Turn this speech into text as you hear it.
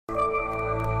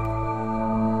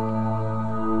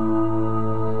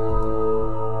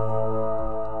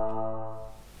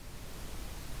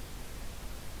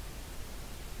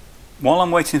While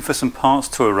I'm waiting for some parts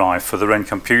to arrive for the Ren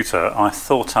computer, I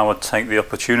thought I would take the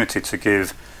opportunity to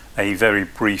give a very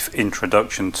brief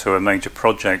introduction to a major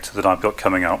project that I've got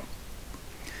coming up.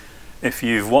 If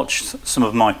you've watched some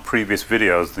of my previous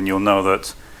videos, then you'll know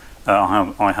that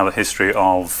I have a history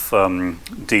of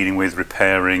dealing with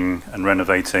repairing and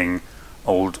renovating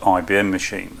old IBM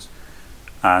machines.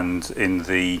 And in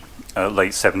the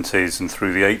late 70s and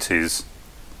through the 80s,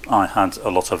 I had a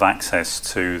lot of access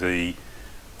to the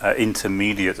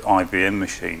intermediate IBM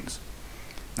machines.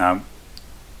 Now,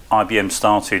 IBM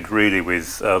started really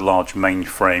with large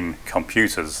mainframe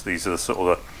computers. These are the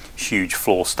sort of huge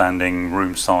floor-standing,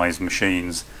 room-sized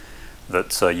machines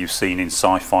that you've seen in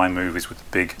sci-fi movies with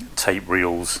the big tape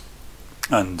reels.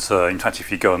 And in fact,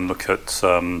 if you go and look at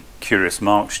Curious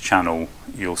Mark's channel,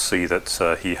 you'll see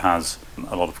that he has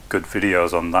a lot of good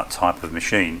videos on that type of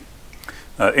machine.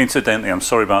 Incidentally, I'm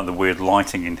sorry about the weird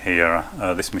lighting in here.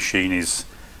 This machine is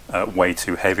way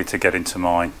too heavy to get into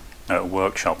my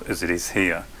workshop as it is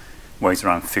here. Weighs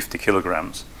around 50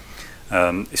 kilograms.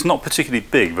 It's not particularly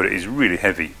big, but it is really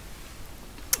heavy.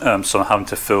 So I'm having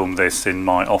to film this in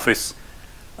my office,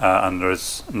 and there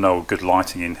is no good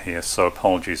lighting in here, so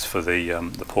apologies for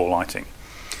the poor lighting.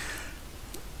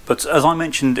 But as I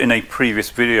mentioned in a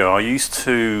previous video, I used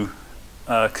to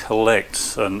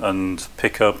collect and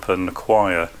pick up and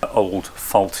acquire old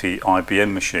faulty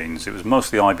IBM machines. It was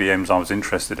mostly IBMs I was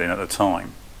interested in at the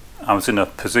time. I was in a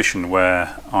position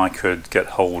where I could get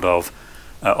hold of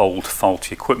old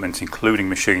faulty equipment, including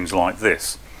machines like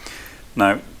this.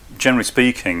 Now, generally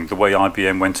speaking, the way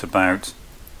IBM went about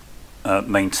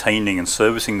maintaining and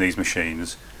servicing these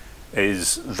machines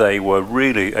is they were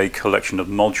really a collection of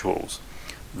modules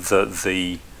that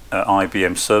the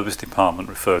IBM service department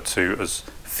referred to as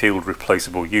field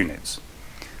replaceable units.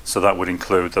 So that would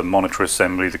include the monitor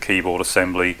assembly, the keyboard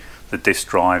assembly, the disk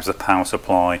drives, the power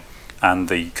supply, and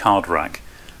the card rack.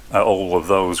 All of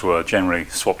those were generally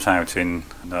swapped out in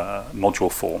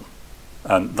module form.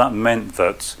 And that meant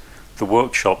that the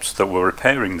workshops that were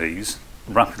repairing these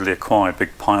rapidly acquired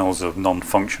big piles of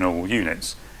non-functional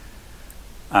units,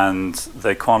 and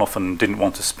they quite often didn't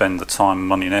want to spend the time,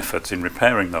 money and effort in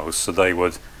repairing those, so they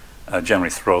would generally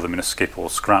throw them in a skip or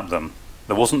scrap them.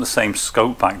 There wasn't the same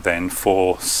scope back then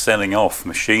for selling off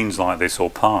machines like this or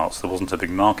parts. There wasn't a big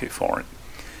market for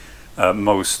it.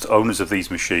 Most owners of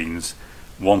these machines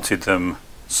wanted them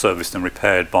serviced and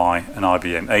repaired by an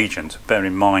IBM agent. Bear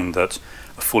in mind that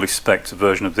a fully spec'd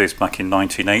version of this back in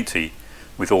 1980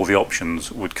 with all the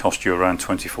options would cost you around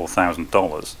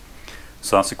 $24,000.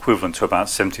 So that's equivalent to about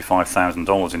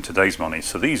 $75,000 in today's money.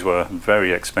 So these were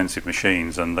very expensive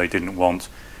machines, and they didn't want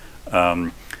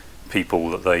people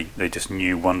that they just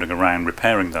knew wandering around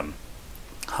repairing them.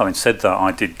 Having said that,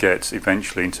 I did get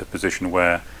eventually into a position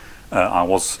where I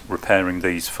was repairing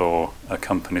these for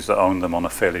companies that owned them on a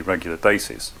fairly regular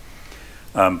basis.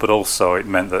 But also it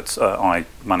meant that I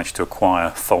managed to acquire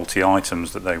faulty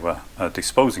items that they were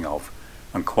disposing of,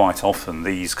 and quite often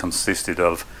these consisted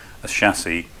of a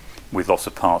chassis with lots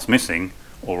of parts missing,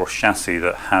 or a chassis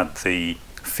that had the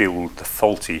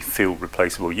faulty field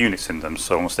replaceable units in them,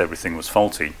 so almost everything was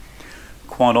faulty.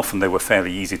 Quite often they were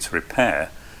fairly easy to repair,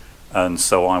 and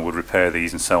so I would repair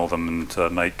these and sell them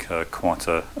and make quite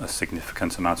a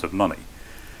significant amount of money.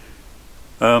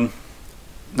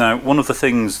 Now, one of the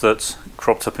things that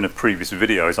cropped up in a previous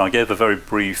video is I gave a very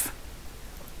brief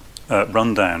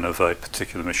rundown of a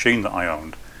particular machine that I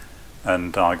owned,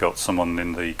 and I got someone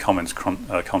in the comments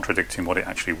contradicting what it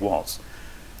actually was.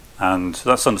 And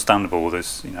that's understandable.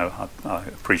 There's, I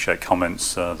appreciate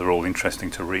comments, they're all interesting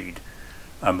to read.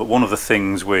 But one of the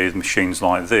things with machines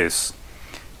like this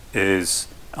is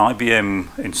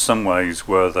IBM in some ways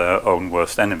were their own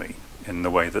worst enemy in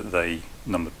the way that they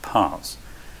numbered parts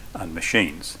and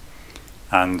machines.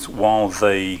 And while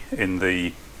they, in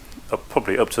the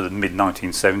probably up to the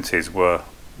mid-1970s, were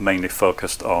mainly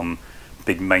focused on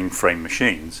big mainframe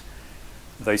machines,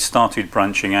 they started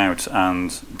branching out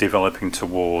and developing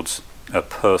towards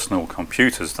personal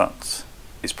computers. That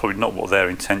is probably not what their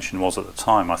intention was at the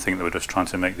time. I think they were just trying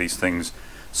to make these things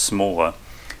smaller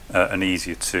and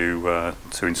easier to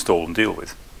install and deal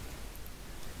with.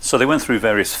 So they went through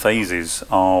various phases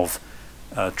of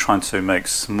trying to make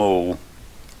small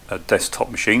desktop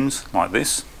machines like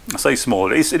this. I say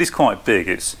small, it is quite big.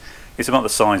 It's about the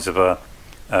size of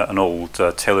an old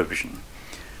television.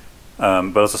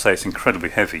 But as I say, it's incredibly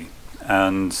heavy.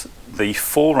 And the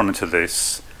forerunner to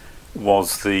this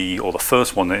was the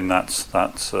first one in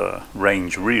that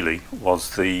range really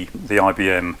was the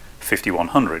IBM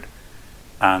 5100.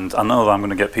 And I know that I'm going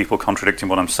to get people contradicting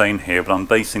what I'm saying here, but I'm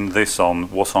basing this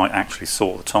on what I actually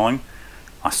saw at the time.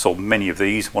 I saw many of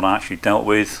these, what I actually dealt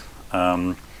with,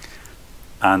 and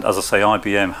as I say,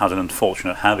 IBM had an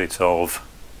unfortunate habit of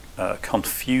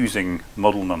confusing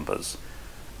model numbers,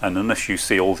 and unless you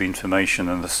see all the information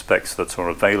and the specs that are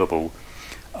available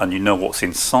and you know what's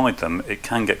inside them, it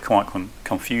can get quite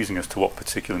confusing as to what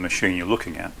particular machine you're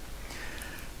looking at.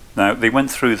 Now, they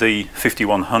went through the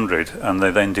 5100 and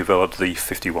they then developed the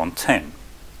 5110.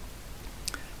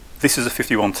 This is a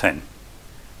 5110,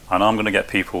 and I'm going to get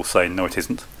people saying no it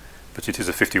isn't, but it is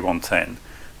a 5110.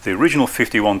 The original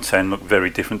 5110 looked very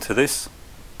different to this,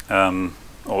 or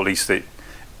at least it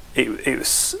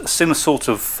was a similar sort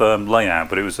of layout,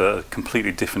 but it was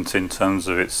completely different in terms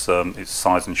of its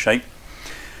size and shape.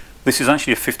 This is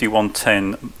actually a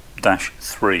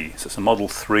 5110-3, so it's a model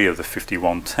 3 of the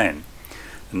 5110.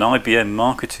 And IBM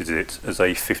marketed it as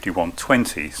a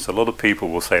 5120, so a lot of people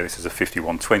will say this is a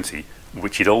 5120,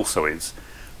 which it also is,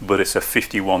 but it's a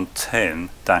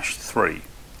 5110-3,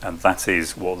 and that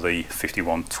is what the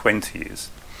 5120 is.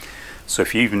 So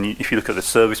if you look at the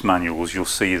service manuals, you'll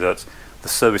see that the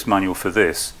service manual for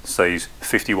this says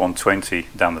 5120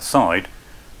 down the side,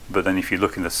 but then if you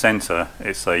look in the center,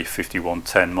 it's a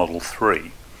 5110 Model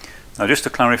 3. Now, just to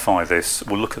clarify this,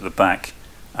 we'll look at the back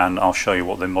and I'll show you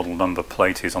what the model number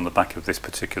plate is on the back of this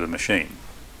particular machine.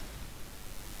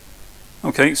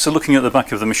 Okay, so looking at the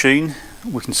back of the machine,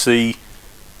 we can see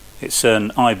it's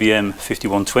an IBM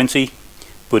 5120,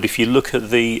 but if you look at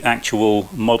the actual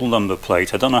model number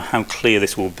plate, I don't know how clear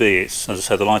this will be. It's, as I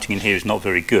said, the lighting in here is not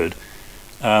very good,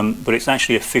 but it's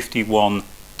actually a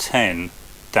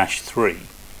 5110-3.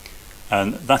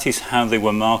 And that is how they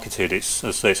were marketed. It's,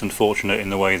 as I say, it's unfortunate in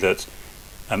the way that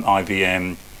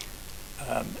IBM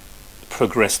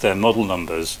progressed their model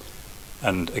numbers,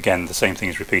 and again the same thing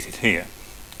is repeated here,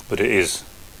 but it is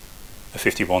a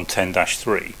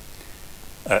 5110-3,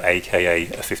 aka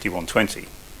a 5120.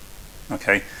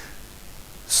 Okay,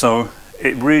 so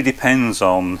it really depends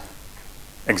on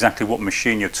exactly what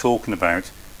machine you're talking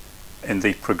about in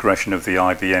the progression of the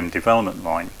IBM development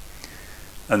line.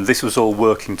 And this was all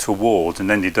working towards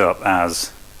and ended up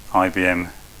as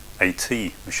IBM AT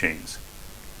machines.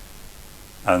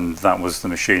 And that was the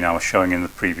machine I was showing in the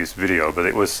previous video, but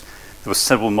there were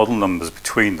several model numbers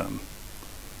between them.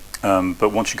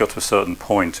 But once you got to a certain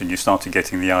point and you started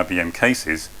getting the IBM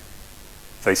cases,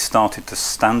 they started to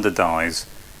standardize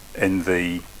in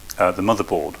the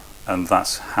motherboard, and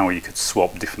that's how you could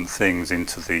swap different things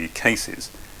into the cases.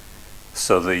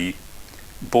 So the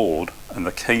board and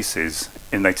the cases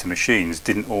in later machines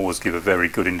didn't always give a very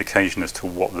good indication as to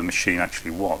what the machine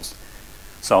actually was.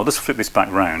 So I'll just flip this back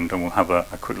round and we'll have a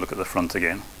quick look at the front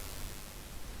again.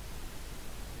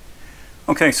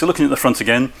 Okay, so looking at the front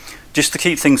again, just to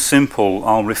keep things simple,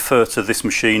 I'll refer to this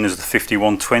machine as the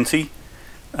 5120,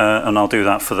 and I'll do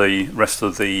that for the rest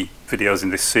of the videos in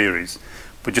this series.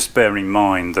 But just bear in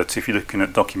mind that if you're looking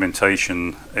at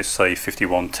documentation, it's a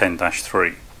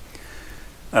 5110-3.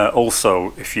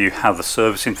 Also, if you have the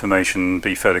service information,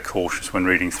 be fairly cautious when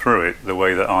reading through it. The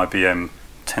way that IBM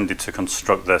tended to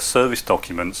construct their service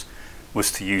documents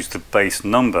was to use the base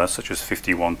number, such as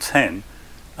 5110,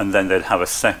 and then they'd have a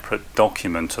separate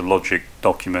document, a logic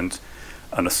document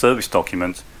and a service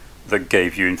document that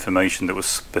gave you information that was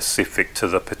specific to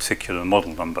the particular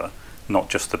model number, not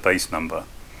just the base number.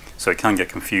 So it can get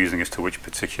confusing as to which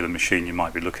particular machine you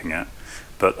might be looking at.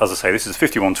 But as I say, this is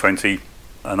 5120,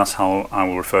 and that's how I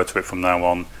will refer to it from now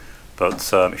on.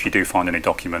 But if you do find any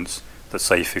documents that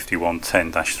say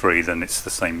 5110-3, then it's the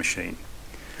same machine,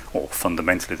 or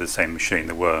fundamentally the same machine.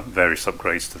 There were various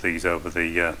upgrades to these over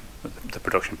the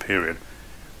production period,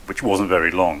 which wasn't very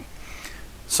long.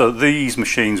 So these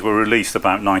machines were released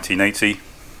about 1980.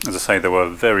 As I say, they were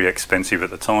very expensive at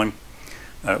the time,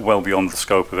 well beyond the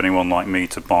scope of anyone like me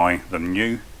to buy them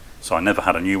new. So I never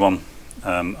had a new one.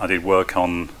 I did work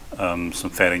on some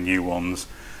fairly new ones.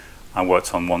 I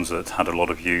worked on ones that had a lot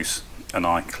of use, and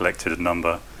I collected a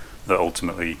number that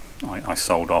ultimately I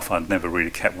sold off. I'd never really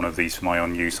kept one of these for my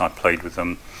own use. I played with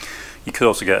them. You could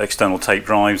also get external tape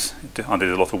drives. I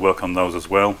did a lot of work on those as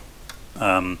well.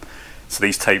 So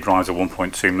these tape drives are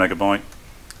 1.2 megabyte,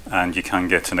 and you can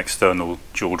get an external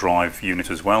dual drive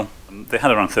unit as well. They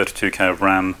had around 32k of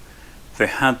RAM. They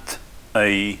had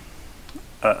pretty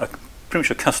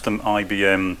much a custom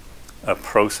IBM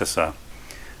processor,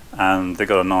 and they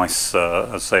got a nice,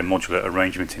 as I say, modular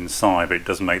arrangement inside, but it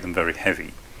does make them very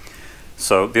heavy.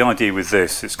 So the idea with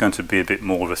this, it's going to be a bit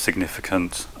more of a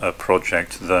significant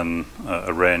project than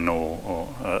a Wren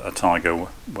or a Tiger,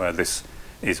 where this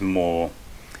is more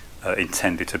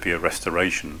intended to be a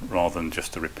restoration rather than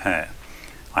just a repair.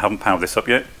 I haven't powered this up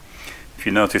yet, If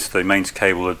you notice, the mains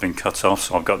cable had been cut off,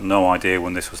 so I've got no idea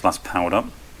when this was last powered up.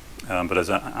 But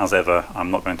as ever, I'm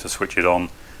not going to switch it on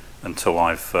until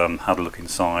I've had a look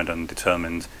inside and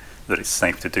determined that it's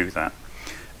safe to do that.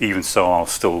 Even so, I'll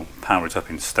still power it up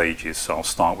in stages, so I'll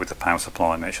start with the power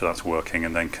supply, make sure that's working,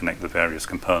 and then connect the various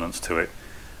components to it,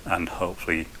 and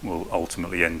hopefully we'll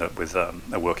ultimately end up with a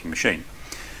working machine.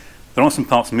 There are some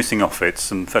parts missing off it,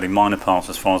 some fairly minor parts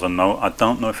as far as I know. I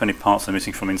don't know if any parts are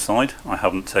missing from inside. I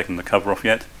haven't taken the cover off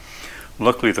yet.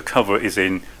 Luckily the cover is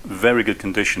in very good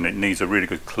condition. It needs a really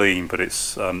good clean, but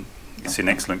it's in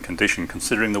excellent condition.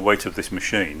 Considering the weight of this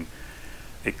machine,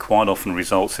 it quite often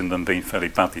results in them being fairly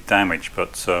badly damaged,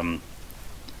 but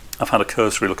I've had a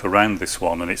cursory look around this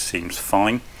one and it seems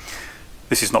fine.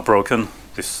 This is not broken.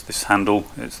 This handle,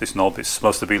 this knob, it's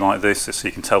supposed to be like this, so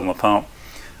you can tell them apart.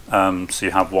 So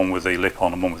you have one with a lip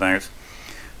on and one without.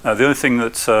 The other thing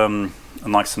that I'd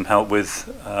like some help with,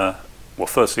 well,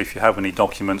 firstly, if you have any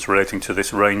documents relating to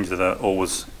this range that are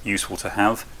always useful to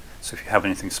have. So if you have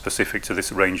anything specific to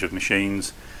this range of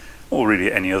machines, or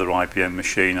really any other IBM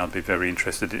machine, I'd be very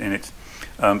interested in it.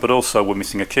 But also we're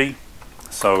missing a key,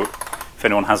 so if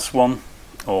anyone has one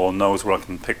or knows where I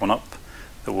can pick one up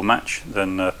that will match,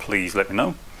 then please let me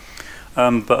know.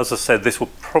 But as I said, this will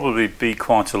probably be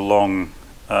quite a long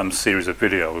series of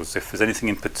videos. If there's anything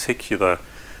in particular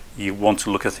you want to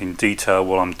look at in detail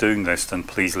while I'm doing this, then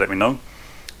please let me know.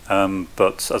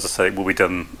 But as I say, it will be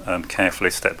done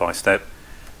carefully, step by step.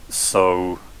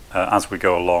 So as we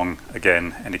go along,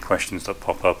 again, any questions that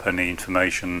pop up, any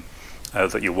information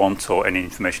that you want, or any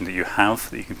information that you have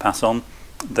that you can pass on,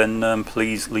 then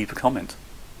please leave a comment.